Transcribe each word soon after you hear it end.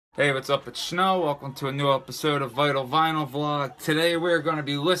Hey, what's up? It's Snow. Welcome to a new episode of Vital Vinyl Vlog. Today we're going to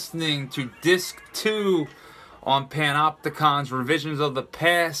be listening to Disc 2 on Panopticon's Revisions of the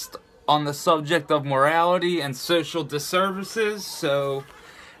Past on the subject of morality and social disservices. So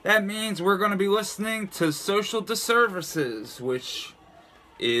that means we're going to be listening to Social Disservices, which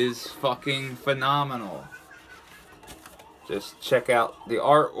is fucking phenomenal. Just check out the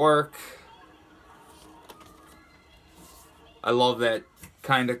artwork. I love that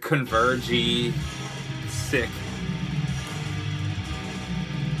kind of convergy, sick.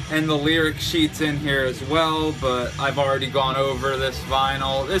 And the lyric sheet's in here as well, but I've already gone over this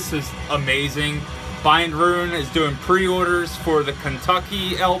vinyl. This is amazing. Bind Rune is doing pre-orders for the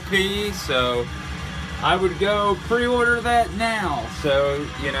Kentucky LP, so I would go pre-order that now, so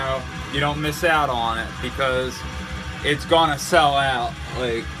you know you don't miss out on it, because it's gonna sell out,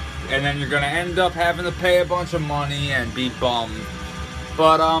 like, and then you're gonna end up having to pay a bunch of money and be bummed.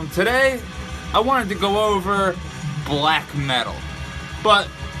 But today I wanted to go over black metal, but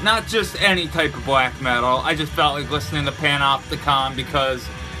not just any type of black metal. I just felt like listening to Panopticon because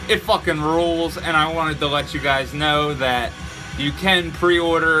it fucking rules, and I wanted to let you guys know that you can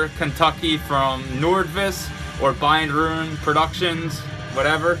pre-order Kentucky from Nordvis or Bind Rune Productions,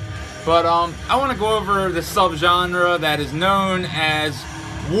 whatever. But I want to go over the subgenre that is known as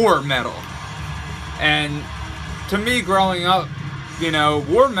war metal. And to me, growing up, you know,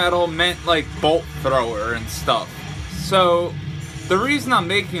 war metal meant like bolt thrower and stuff. So the reason I'm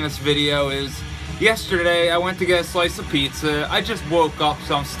making this video is yesterday I went to get a slice of pizza. I just woke up,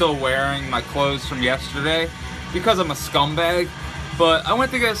 so I'm still wearing my clothes from yesterday because I'm a scumbag. But I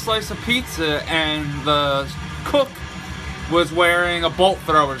went to get a slice of pizza and the cook was wearing a bolt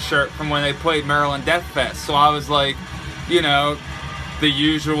thrower shirt from when they played Maryland Death Fest. So I was like, you know, the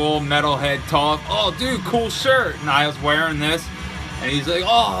usual metalhead talk. Oh, dude, cool shirt. And I was wearing this. And he's like,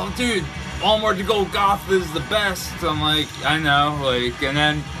 oh, dude, Onward to Go Goth is the best. I'm like, I know, like, and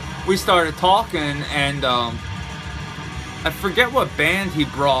then we started talking, and I forget what band he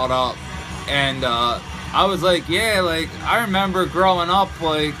brought up, and I was like, yeah, like, I remember growing up,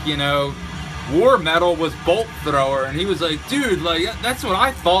 like, you know, war metal was bolt thrower, and he was like, dude, like, that's what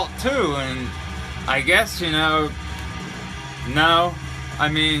I thought too, and I guess, you know, no, I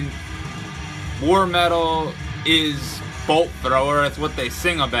mean, war metal is bolt thrower, that's what they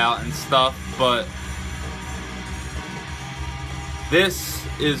sing about and stuff, but this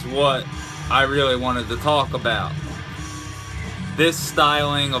is what I really wanted to talk about. This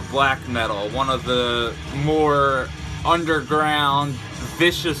styling of black metal, one of the more underground,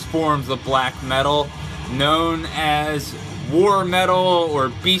 vicious forms of black metal, known as war metal or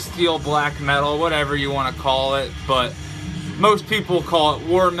beastial black metal, whatever you want to call it, but most people call it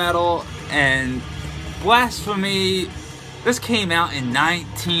war metal. And Blasphemy, this came out in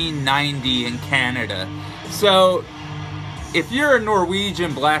 1990 in Canada. So if you're a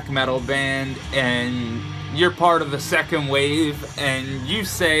Norwegian black metal band and you're part of the second wave and you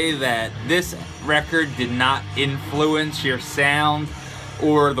say that this record did not influence your sound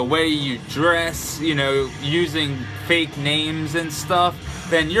or the way you dress, you know, using fake names and stuff,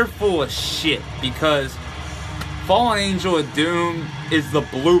 then you're full of shit, because Fallen Angel of Doom is the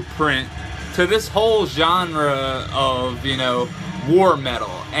blueprint to this whole genre of, you know, war metal,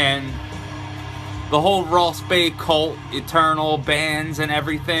 and the whole Ross Bay Cult, Eternal bands and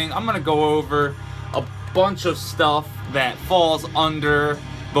everything. I'm gonna go over a bunch of stuff that falls under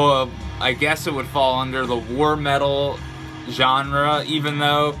the, I guess it would fall under the war metal genre, even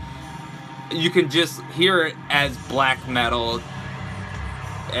though you can just hear it as black metal,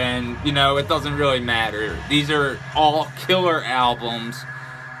 and, you know, it doesn't really matter. These are all killer albums.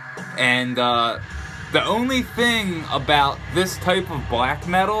 And the only thing about this type of black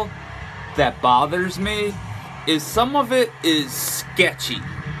metal that bothers me is some of it is sketchy.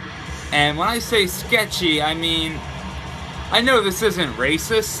 And when I say sketchy, I mean, I know this isn't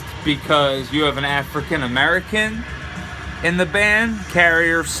racist because you have an African American in the band,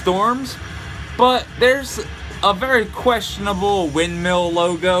 Carrier of Storms, but there's a very questionable windmill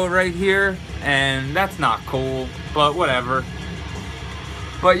logo right here, and that's not cool, but whatever.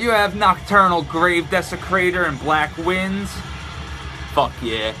 But you have Nocturnal Grave Desecrator and Black Winds. Fuck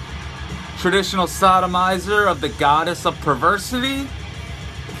yeah. Traditional Sodomizer of the Goddess of Perversity,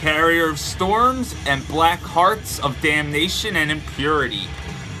 Carrier of Storms, and Black Hearts of Damnation and Impurity.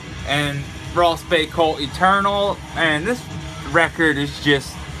 And Ross Bay Cult Eternal. And this record is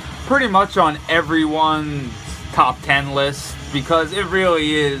just pretty much on everyone's top 10 list because it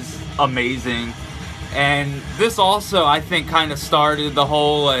really is amazing. And this also, I think, kind of started the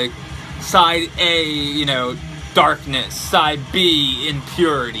whole, like, side A, you know, darkness, side B,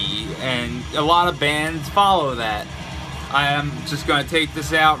 impurity, and a lot of bands follow that. I am just going to take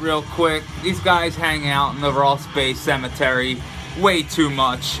this out real quick. These guys hang out in the Raw Space Cemetery way too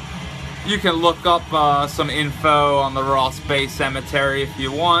much. You can look up some info on the Raw Space Cemetery if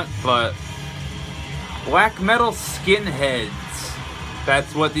you want, but black metal skinheads,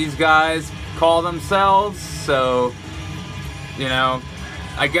 that's what these guys call themselves. So, you know,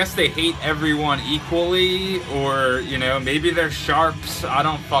 I guess they hate everyone equally, or, you know, maybe they're sharps, I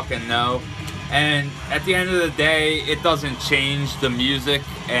don't fucking know. And at the end of the day, it doesn't change the music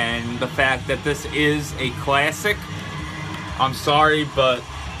and the fact that this is a classic. I'm sorry, but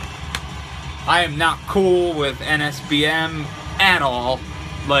I am not cool with NSBM at all.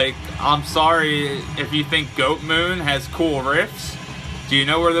 Like, I'm sorry if you think Goat Moon has cool riffs. Do you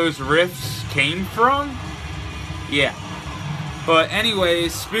know where those riffs came from? Yeah. But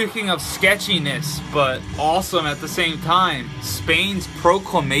anyways, speaking of sketchiness, but awesome at the same time, Spain's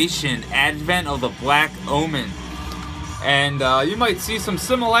proclamation, Advent of the Black Omen. And you might see some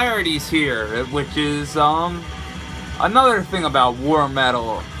similarities here, which is another thing about war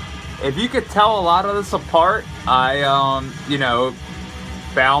metal. If you could tell a lot of this apart, I, you know,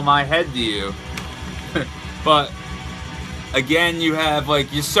 bow my head to you. But again, you have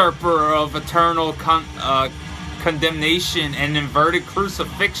like usurper of eternal condemnation and inverted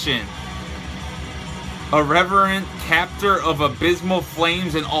crucifixion, irreverent captor of abysmal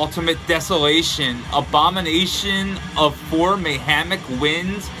flames and ultimate desolation, abomination of four Mahamic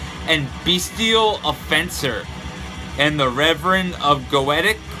winds, and beastial offenser, and the reverend of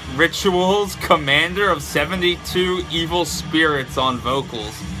goetic rituals, commander of 72 evil spirits on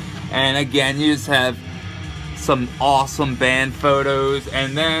vocals. And again, you just have some awesome band photos,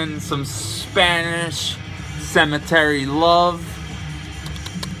 and then some Spanish cemetery love.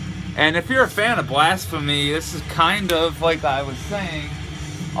 And if you're a fan of Blasphemy, this is kind of, like I was saying,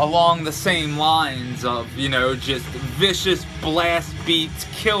 along the same lines of, you know, just vicious blast beats,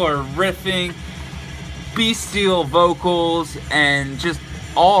 killer riffing, beastial vocals, and just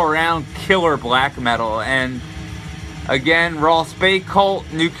all around killer black metal. And again, Raw Space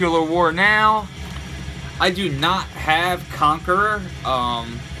Cult, Nuclear War Now. I do not have Conqueror,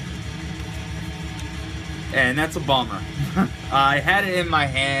 and that's a bummer. I had it in my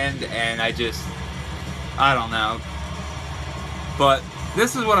hand and I don't know. But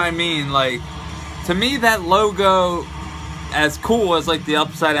this is what I mean, like, to me that logo, as cool as like the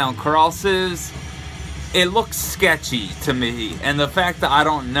upside down cross is, it looks sketchy to me. And the fact that I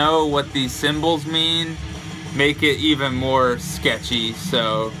don't know what these symbols mean make it even more sketchy.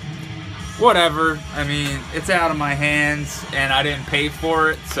 So whatever, I mean, it's out of my hands and I didn't pay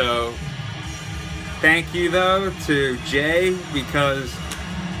for it, so thank you though to Jay, because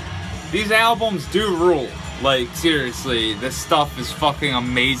these albums do rule. Like, seriously, this stuff is fucking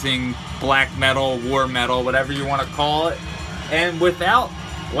amazing. Black metal, war metal, whatever you want to call it. And without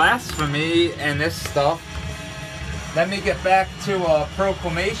Blasphemy and this stuff, let me get back to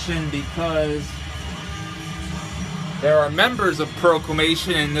Proclamation, because there are members of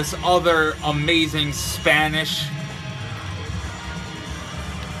Proclamation in this other amazing Spanish.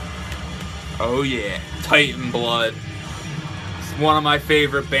 Oh yeah, Titan Blood. It's one of my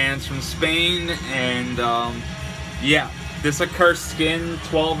favorite bands from Spain, and yeah, this Accursed Skin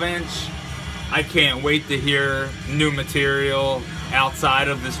 12-inch. I can't wait to hear new material outside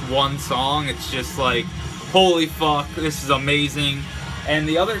of this one song. It's just like, holy fuck, this is amazing. And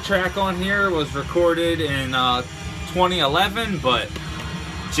the other track on here was recorded in 2011, but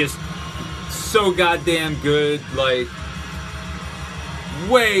just so goddamn good. Like,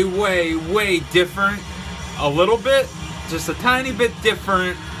 way different, a little bit, just a tiny bit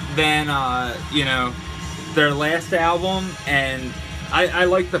different than you know, their last album. And I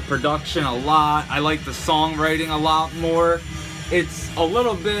like the production a lot. I like the songwriting a lot more. It's a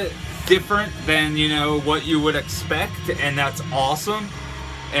little bit different than, you know, what you would expect, and that's awesome.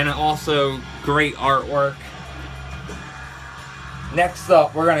 And also great artwork. Next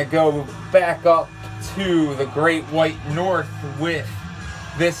up, we're gonna go back up to the Great White North with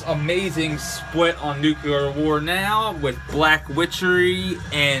this amazing split on Nuclear War Now with Black Witchery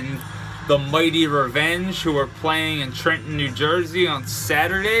and the Mighty Revenge, who are playing in Trenton, New Jersey on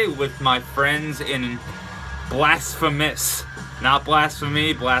Saturday with my friends in Blasphemous. Not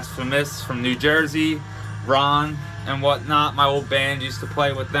Blasphemy, Blasphemous from New Jersey. Ron and whatnot, my old band, used to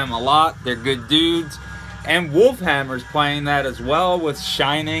play with them a lot. They're good dudes. And Wolfhammer's playing that as well with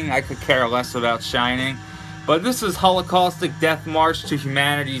Shining. I could care less about Shining. But this is Holocaustic Death March to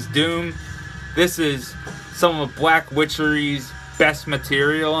Humanity's Doom. This is some of Black Witchery's best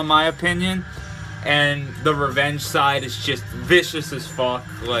material, in my opinion. and the Revenge side is just vicious as fuck,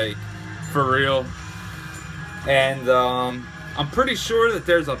 like, for real. And I'm pretty sure that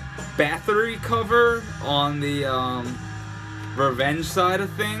there's a Bathory cover on the Revenge side of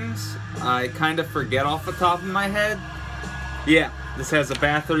things. I kind of forget off the top of my head. Yeah, this has a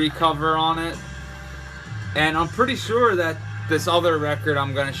Bathory cover on it. And I'm pretty sure that this other record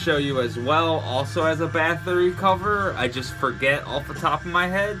I'm going to show you as well also has a Bathory cover. I just forget off the top of my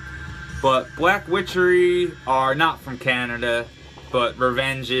head. But Black Witchery are not from Canada, but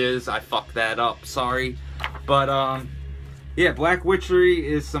Revenge is. I fucked that up, sorry. But yeah, Black Witchery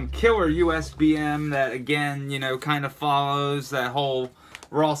is some killer USBM that, again, you know, kind of follows that whole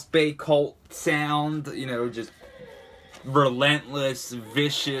Ross Bay cult sound, you know, just relentless,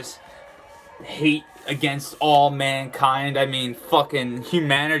 vicious hate against all mankind. I mean, fucking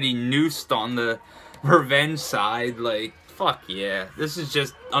humanity noosed on the Revenge side. Like, fuck yeah. This is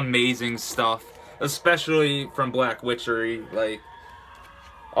just amazing stuff. Especially from Black Witchery. Like,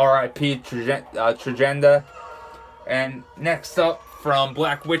 R.I.P. Tragenda. And next up from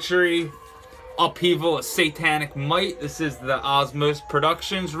Black Witchery, Upheaval of Satanic Might. This is the Osmos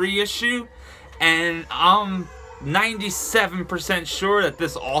Productions reissue. And I'm 97% sure that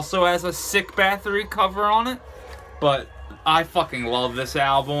this also has a sick Bathory cover on it. But I fucking love this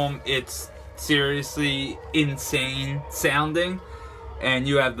album. It's seriously insane sounding. And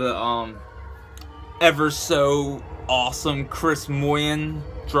you have the ever so awesome Chris Moyen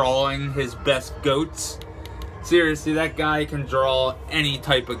drawing his best goats. Seriously, that guy can draw any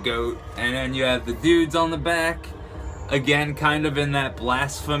type of goat. And then you have the dudes on the back. Again, kind of in that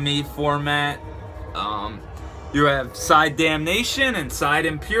blasphemy format. You have Side Damnation and Side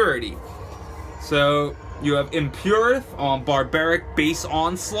Impurity. So, you have Impurith on Barbaric Base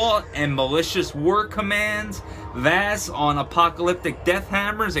Onslaught and Malicious War Commands. Vaz on Apocalyptic Death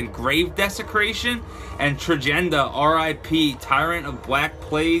Hammers and Grave Desecration. And Tragenda, R.I.P. Tyrant of Black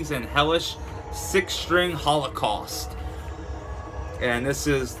Plagues and Hellish 6-string Holocaust. And this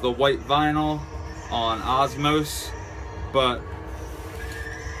is the white vinyl on Osmos. But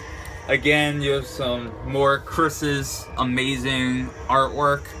again, you have some more Chris's amazing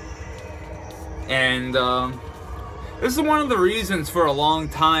artwork. And this is one of the reasons for a long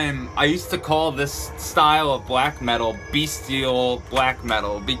time I used to call this style of black metal beastial black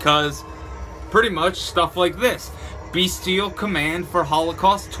metal, because pretty much stuff like this. Beastial command for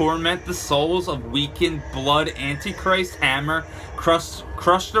Holocaust, torment the souls of weakened blood, Antichrist hammer,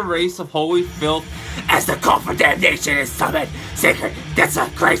 crush the race of holy filth, as the call for damnation is summoned, sacred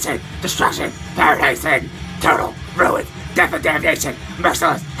desecration, destruction, paradise, and total ruin, death and damnation,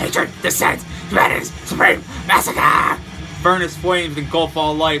 merciless hatred, descent, humanity's supreme massacre. Furnace flames engulf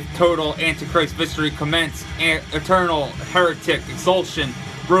all life, total Antichrist victory commence, eternal heretic exultation.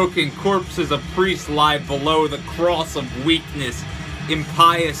 Broken corpses of priests lie below the cross of weakness.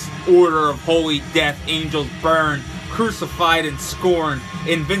 Impious order of holy death, angels burn, crucified and scorned.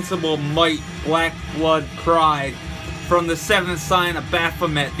 Invincible might, black blood pride. From the seventh sign of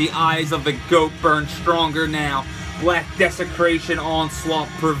Baphomet, the eyes of the goat burn stronger now. Black desecration onslaught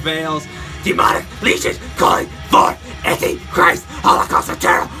prevails. Demonic legions calling for Antichrist, Holocaust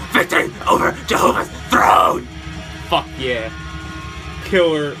eternal victory over Jehovah's throne. Fuck yeah.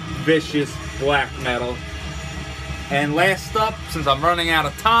 Killer, vicious black metal. And last up, since I'm running out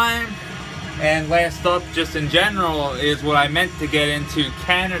of time, and last up just in general, is what I meant to get into,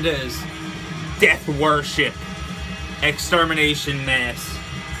 Canada's death worship, extermination mass.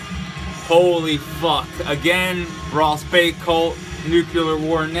 Holy fuck. Again, Ross Bay Cult, Nuclear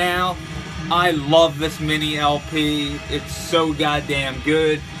War Now. I love this mini LP. It's so goddamn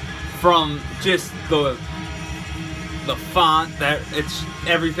good. From just the font, that it's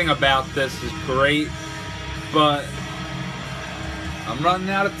everything about this is great. But I'm running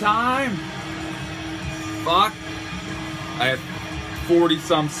out of time. Fuck. I have 40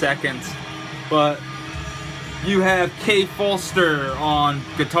 some seconds. But you have Kay Foster on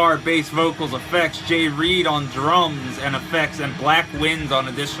guitar, bass, vocals, effects, Jay Reed on drums and effects, and Black Wind on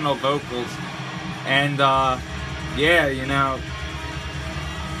additional vocals. And yeah, you know,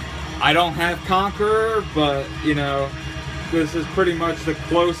 I don't have Conqueror, but you know, this is pretty much the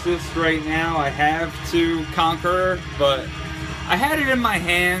closest right now I have to Conqueror. But I had it in my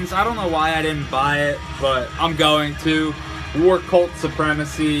hands. I don't know why I didn't buy it, but I'm going to. War Cult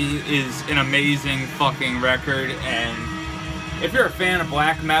Supremacy is an amazing fucking record, and if you're a fan of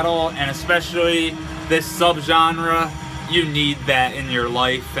black metal, and especially this subgenre, you need that in your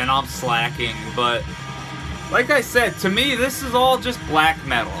life, and I'm slacking. But like I said, to me, this is all just black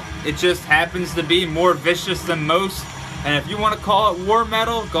metal. It just happens to be more vicious than most, and if you want to call it war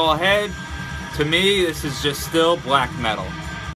metal, go ahead. To me, this is just still black metal.